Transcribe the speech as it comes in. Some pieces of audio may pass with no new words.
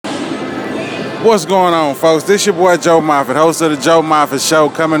What's going on, folks? This your boy Joe Moffett, host of the Joe Moffett Show,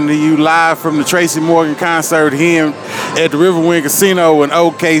 coming to you live from the Tracy Morgan concert here at the Riverwind Casino in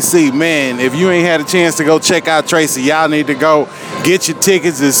OKC. Man, if you ain't had a chance to go check out Tracy, y'all need to go get your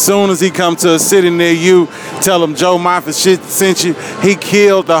tickets as soon as he come to a city near you. Tell him Joe Moffett shit sent you. He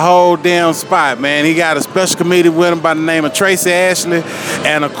killed the whole damn spot, man. He got a special comedian with him by the name of Tracy Ashley,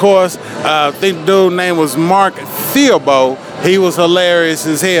 and of course, I think the dude's name was Mark Theobald. He was hilarious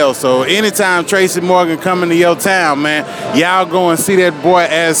as hell. So anytime Tracy Morgan coming to your town, man, y'all go and see that boy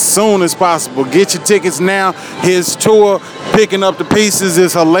as soon as possible. Get your tickets now. His tour, Picking Up the Pieces,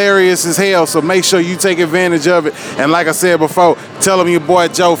 is hilarious as hell. So make sure you take advantage of it. And like I said before, tell him your boy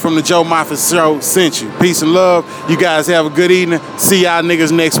Joe from the Joe Moffett Show sent you. Peace and love. You guys have a good evening. See y'all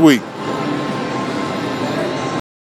niggas next week.